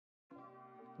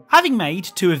Having made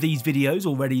 2 of these videos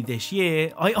already this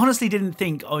year, I honestly didn't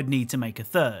think I'd need to make a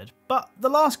third, but the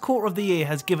last quarter of the year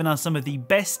has given us some of the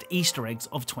best Easter eggs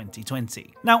of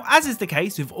 2020. Now, as is the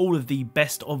case with all of the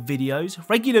best of videos,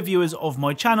 regular viewers of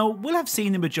my channel will have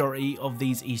seen the majority of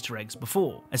these Easter eggs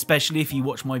before, especially if you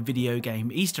watch my video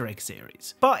game Easter egg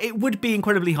series. But it would be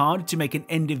incredibly hard to make an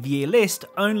end of year list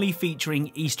only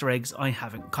featuring Easter eggs I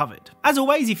haven't covered. As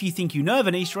always, if you think you know of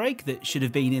an Easter egg that should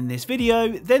have been in this video,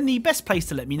 then the best place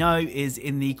to let me know is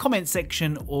in the comments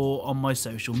section or on my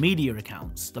social media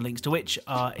accounts, the links to which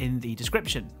are in the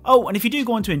description. Oh, and if you do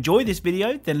go on to enjoy this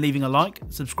video, then leaving a like,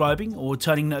 subscribing, or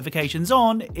turning notifications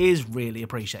on is really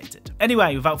appreciated.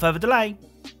 Anyway, without further delay,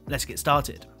 let's get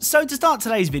started. So to start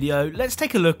today's video, let's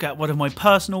take a look at one of my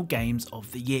personal games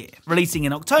of the year. Releasing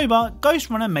in October,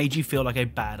 Ghostrunner made you feel like a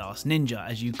badass ninja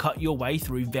as you cut your way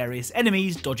through various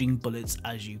enemies, dodging bullets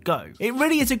as you go. It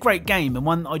really is a great game and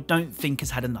one I don't think has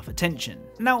had enough attention.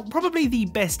 Now, probably the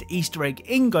best Easter egg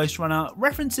in Ghostrunner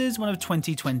references one of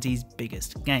 2020's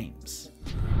biggest games.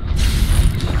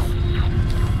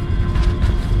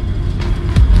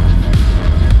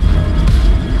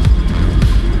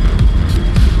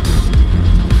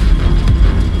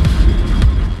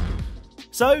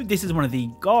 So this is one of the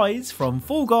guys from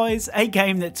Fall Guys, a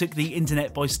game that took the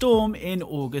internet by storm in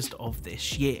August of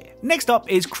this year. Next up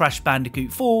is Crash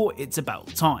Bandicoot 4, It's About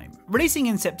Time. Releasing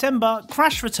in September,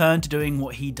 Crash returned to doing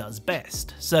what he does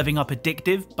best, serving up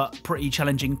addictive but pretty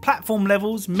challenging platform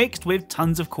levels mixed with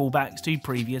tons of callbacks to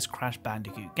previous Crash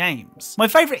Bandicoot games. My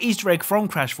favourite Easter egg from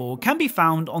Crash 4 can be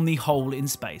found on the Hole in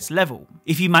Space level.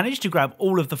 If you manage to grab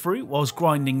all of the fruit whilst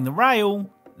grinding the rail,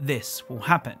 this will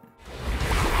happen.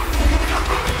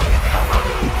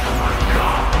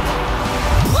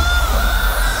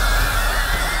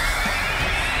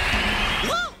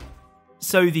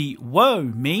 So the "whoa"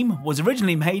 meme was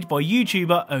originally made by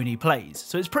YouTuber Only Plays,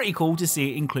 so it's pretty cool to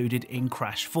see it included in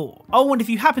Crash 4. Oh, and if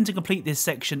you happen to complete this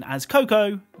section as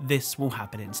Coco, this will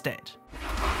happen instead.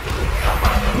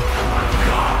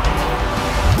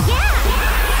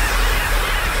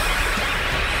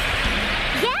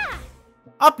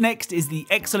 Up next is the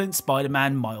Eggcellent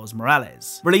Spider-Man Miles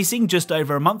Morales. Releasing just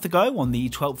over a month ago on the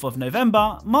 12th of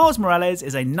November, Miles Morales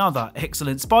is another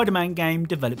excellent Spider-Man game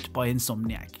developed by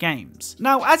Insomniac Games.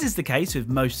 Now, as is the case with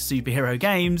most superhero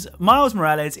games, Miles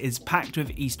Morales is packed with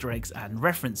Easter eggs and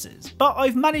references, but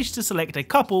I've managed to select a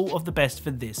couple of the best for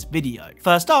this video.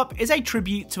 First up is a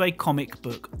tribute to a comic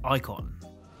book icon.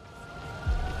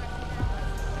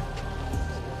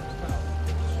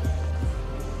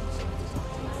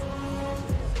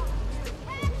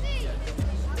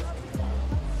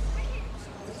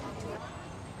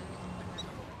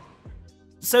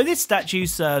 So this statue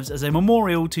serves as a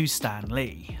memorial to Stan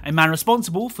Lee, a man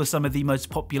responsible for some of the most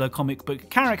popular comic book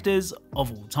characters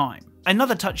of all time.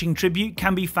 Another touching tribute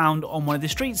can be found on one of the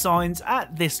street signs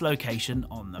at this location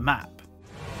on the map.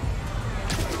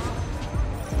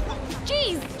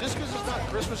 Jeez! Just because it's not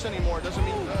Christmas anymore doesn't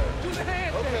mean...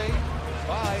 Okay,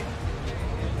 bye.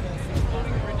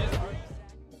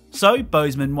 So,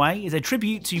 Bozeman Way is a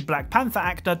tribute to Black Panther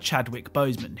actor Chadwick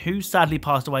Boseman, who sadly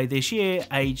passed away this year,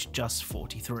 aged just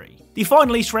 43. The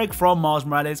final Easter egg from Miles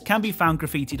Morales can be found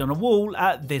graffitied on a wall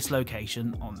at this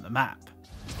location on the map.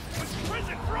 Where's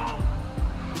it from?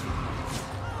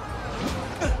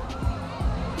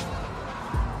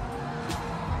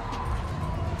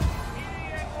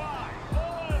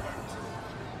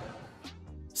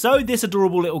 So this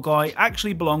adorable little guy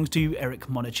actually belongs to Eric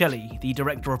Monicelli, the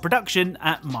director of production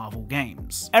at Marvel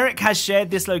Games. Eric has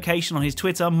shared this location on his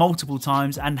Twitter multiple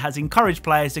times and has encouraged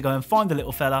players to go and find the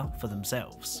little fella for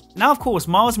themselves. Now, of course,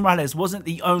 Miles Morales wasn't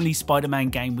the only Spider-Man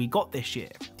game we got this year.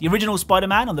 The original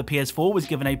Spider-Man on the PS4 was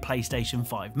given a PlayStation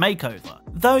 5 makeover,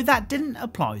 though that didn't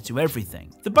apply to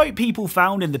everything. The boat people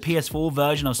found in the PS4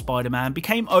 version of Spider-Man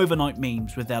became overnight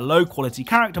memes, with their low-quality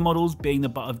character models being the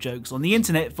butt of jokes on the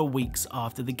internet for weeks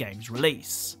after the game's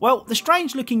release. Well, the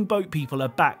strange-looking boat people are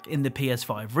back in the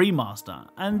PS5 remaster,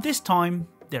 and this time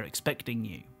they're expecting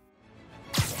you.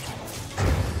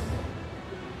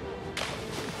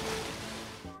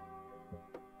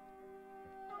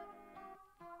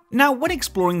 Now, when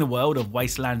exploring the world of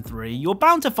Wasteland 3, you're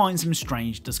bound to find some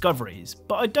strange discoveries,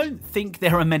 but I don't think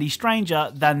there are many stranger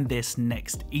than this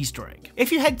next Easter egg.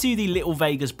 If you head to the Little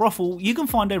Vegas brothel, you can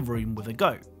find a room with a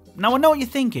goat. Now, I know what you're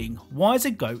thinking, why is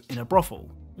a goat in a brothel?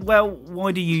 Well,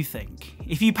 why do you think?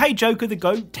 If you pay Joker the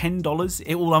goat $10,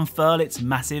 it will unfurl its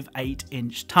massive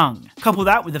 8-inch tongue. Couple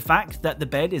that with the fact that the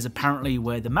bed is apparently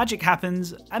where the magic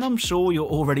happens, and I'm sure you're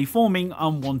already forming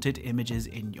unwanted images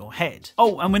in your head.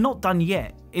 Oh, and we're not done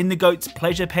yet. In the goat's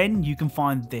pleasure pen, you can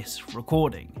find this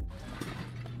recording.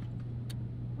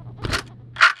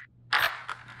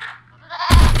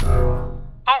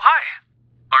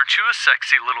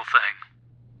 sexy little thing.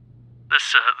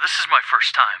 This is my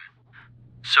first time.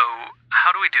 So,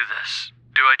 how do we do this?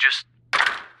 Do I just...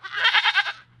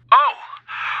 Oh!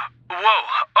 Whoa,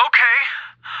 okay.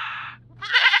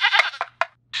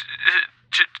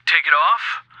 Take it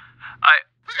off?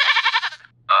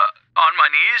 On my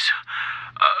knees?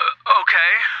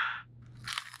 Okay.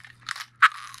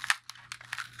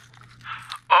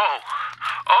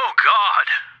 Oh God.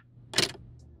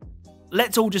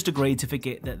 Let's all just agree to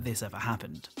forget that this ever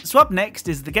happened. So up next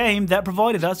is the game that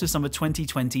provided us with some of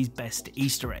 2020's best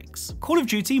Easter eggs. Call of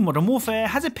Duty Modern Warfare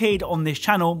has appeared on this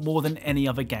channel more than any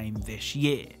other game this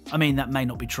year. I mean, that may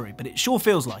not be true, but it sure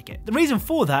feels like it. The reason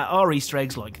for that are Easter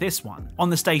eggs like this one. On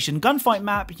the station gunfight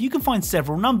map, you can find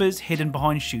several numbers hidden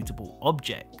behind shootable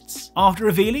objects. After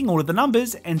revealing all of the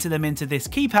numbers, enter them into this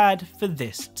keypad for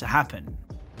this to happen.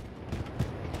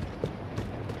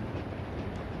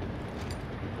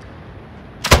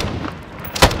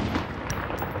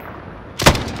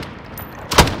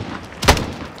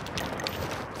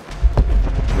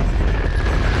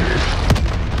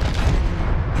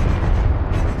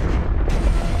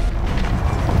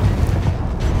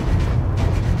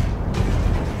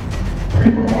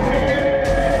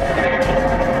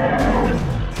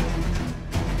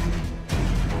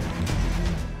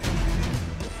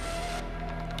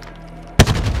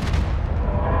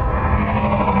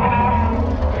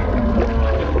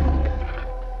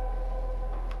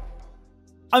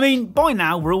 I mean, by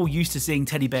now we're all used to seeing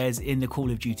teddy bears in the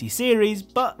Call of Duty series,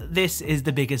 but this is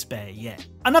the biggest bear yet.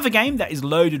 Another game that is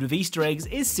loaded with Easter eggs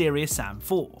is Serious Sam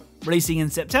 4. Releasing in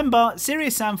September,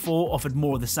 Serious Sam 4 offered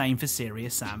more of the same for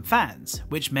Serious Sam fans,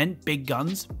 which meant big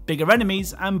guns, bigger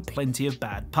enemies, and plenty of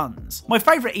bad puns. My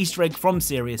favourite Easter egg from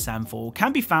Serious Sam 4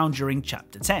 can be found during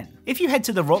Chapter 10. If you head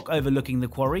to the rock overlooking the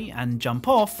quarry and jump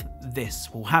off, this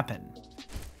will happen.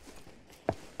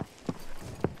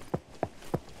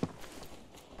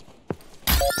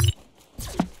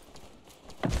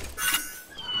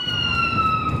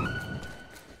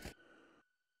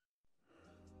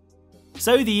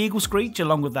 So the eagle screech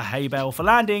along with the hay bale for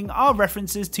landing are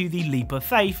references to the leap of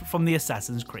faith from the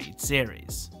Assassin's Creed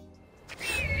series.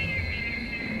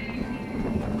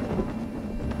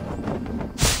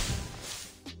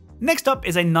 Next up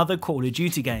is another Call of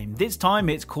Duty game. This time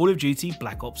it's Call of Duty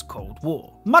Black Ops Cold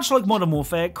War. Much like Modern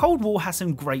Warfare, Cold War has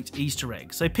some great Easter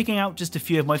eggs, so picking out just a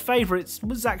few of my favourites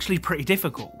was actually pretty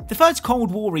difficult. The first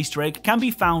Cold War Easter egg can be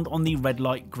found on the red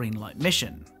light green light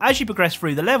mission. As you progress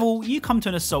through the level, you come to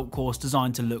an assault course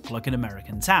designed to look like an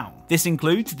American town. This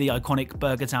includes the iconic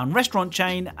Burger Town restaurant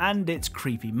chain and its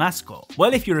creepy mascot.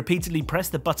 Well, if you repeatedly press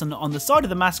the button on the side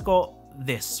of the mascot,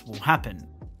 this will happen.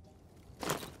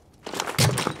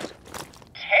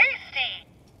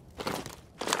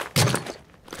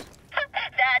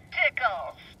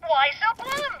 Why so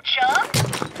glum, chum?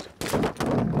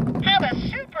 Have a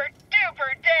super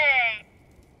duper day!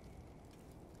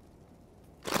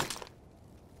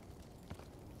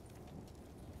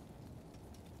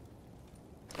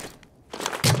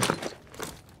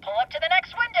 Pull up to the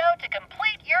next window to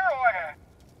complete your order.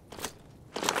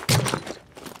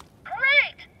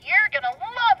 Great! You're gonna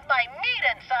love my meat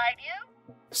inside you!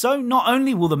 So not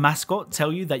only will the mascot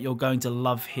tell you that you're going to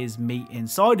love his meat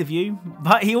inside of you,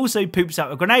 but he also poops out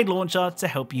a grenade launcher to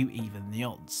help you even the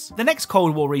odds. The next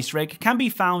Cold War Easter egg can be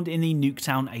found in the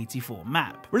Nuketown 84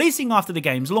 map. Releasing after the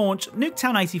game's launch,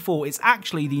 Nuketown 84 is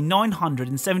actually the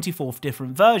 974th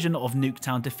different version of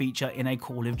Nuketown to feature in a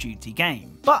Call of Duty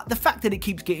game. But the fact that it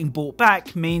keeps getting brought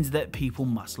back means that people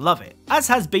must love it. As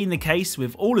has been the case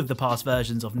with all of the past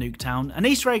versions of Nuketown, an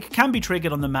Easter egg can be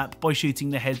triggered on the map by shooting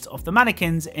the heads off the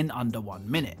mannequins in under 1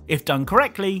 minute. If done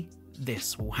correctly,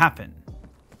 this will happen.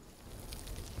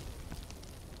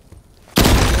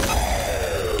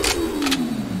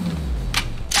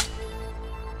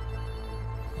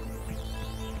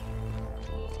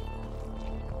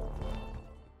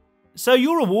 So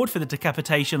your reward for the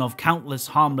decapitation of countless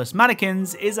harmless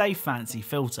mannequins is a fancy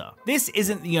filter. This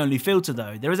isn't the only filter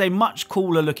though, there is a much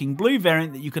cooler looking blue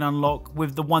variant that you can unlock,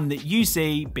 with the one that you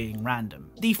see being random.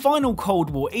 The final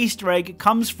Cold War Easter egg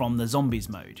comes from the Zombies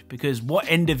mode, because what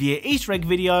end of year Easter egg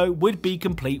video would be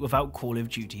complete without Call of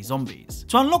Duty Zombies?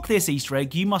 To unlock this Easter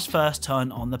egg, you must first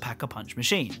turn on the Pack-a-Punch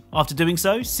machine. After doing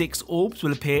so, 6 orbs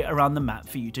will appear around the map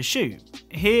for you to shoot.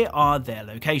 Here are their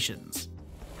locations.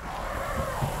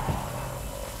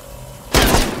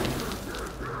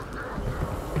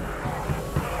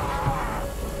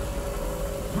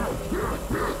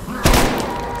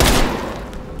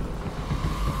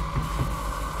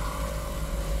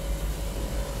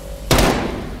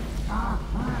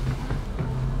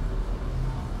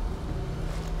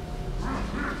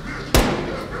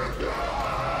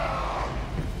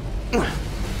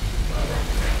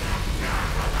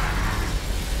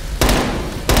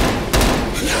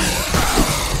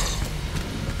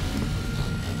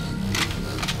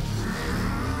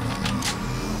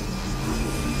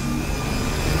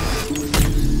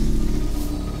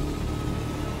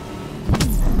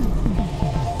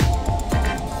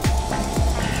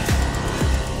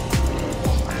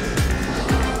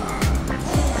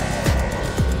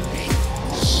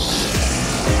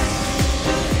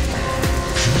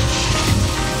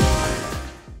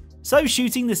 So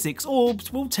shooting the 6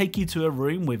 orbs will take you to a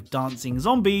room with dancing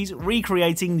zombies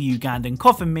recreating the Ugandan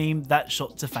coffin meme that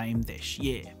shot to fame this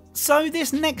year. So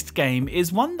this next game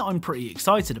is one that I'm pretty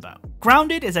excited about.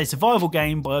 Grounded is a survival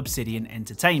game by Obsidian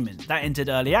Entertainment that entered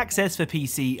early access for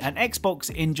PC and Xbox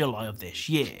in July of this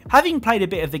year. Having played a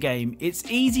bit of the game, it's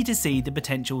easy to see the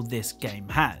potential this game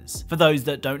has. For those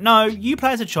that don't know, you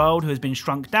play as a child who has been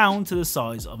shrunk down to the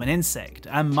size of an insect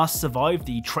and must survive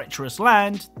the treacherous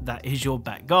land that is your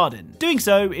back garden. Doing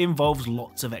so involves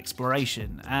lots of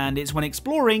exploration, and it's when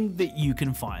exploring that you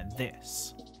can find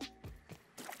this.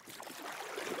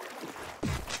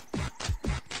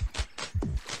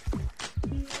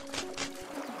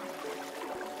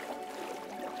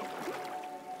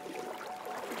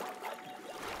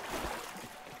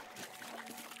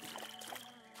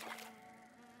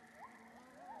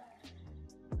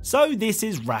 So this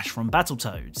is Rash from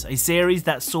Battletoads, a series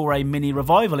that saw a mini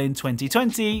revival in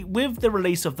 2020 with the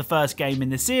release of the first game in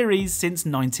the series since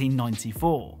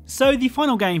 1994. So the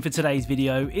final game for today's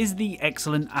video is the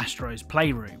Eggcellent Astro's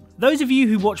Playroom. Those of you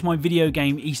who watch my video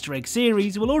game Easter egg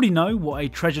series will already know what a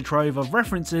treasure trove of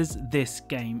references this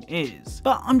game is,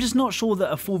 but I'm just not sure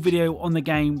that a full video on the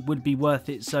game would be worth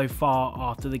it so far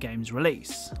after the game's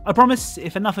release. I promise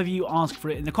if enough of you ask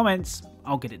for it in the comments,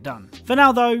 I'll get it done. For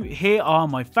now though, here are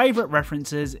my favourite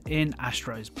references in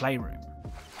Astro's Playroom.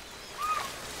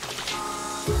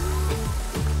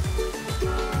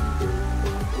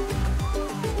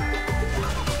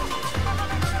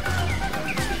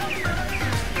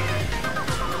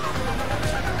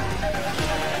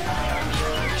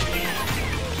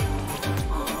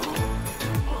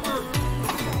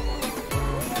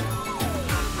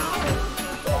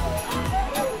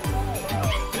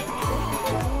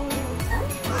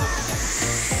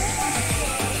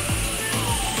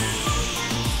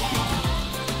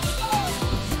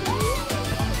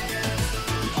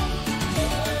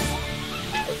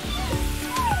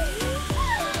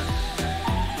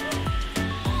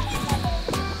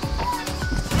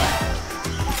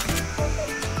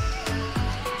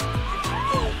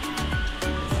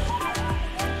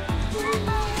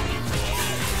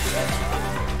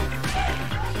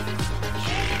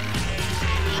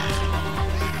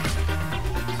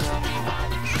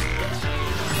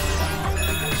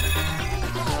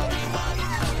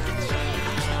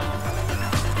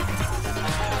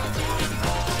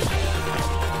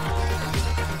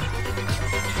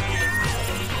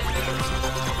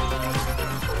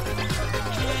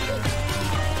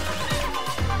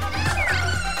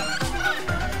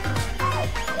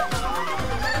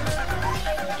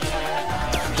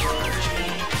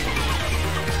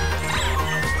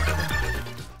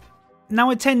 Now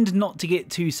I tend not to get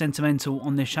too sentimental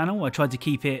on this channel. I try to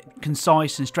keep it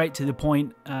concise and straight to the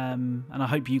point, and I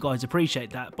hope you guys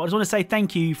appreciate that. But I just want to say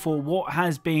thank you for what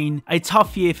has been a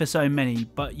tough year for so many,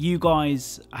 but you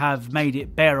guys have made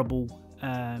it bearable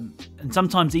and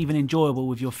sometimes even enjoyable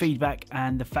with your feedback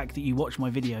and the fact that you watch my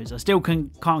videos. I still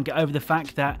can't get over the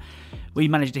fact that we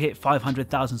managed to hit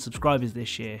 500,000 subscribers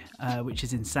this year, which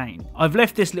is insane. I've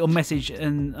left this little message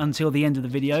until the end of the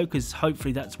video because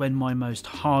hopefully that's when my most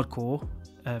hardcore,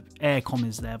 air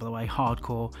commas there by the way,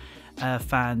 hardcore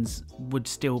fans would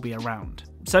still be around.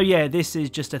 So yeah, this is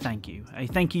just a thank you. A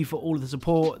thank you for all of the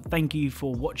support. Thank you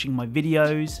for watching my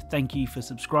videos. Thank you for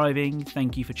subscribing.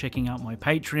 Thank you for checking out my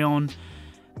Patreon.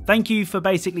 Thank you for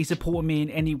basically supporting me in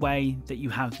any way that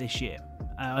you have this year.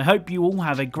 I hope you all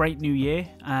have a great new year,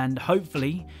 and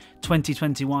hopefully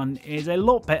 2021 is a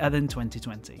lot better than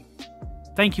 2020.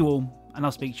 Thank you all, and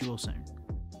I'll speak to you all soon.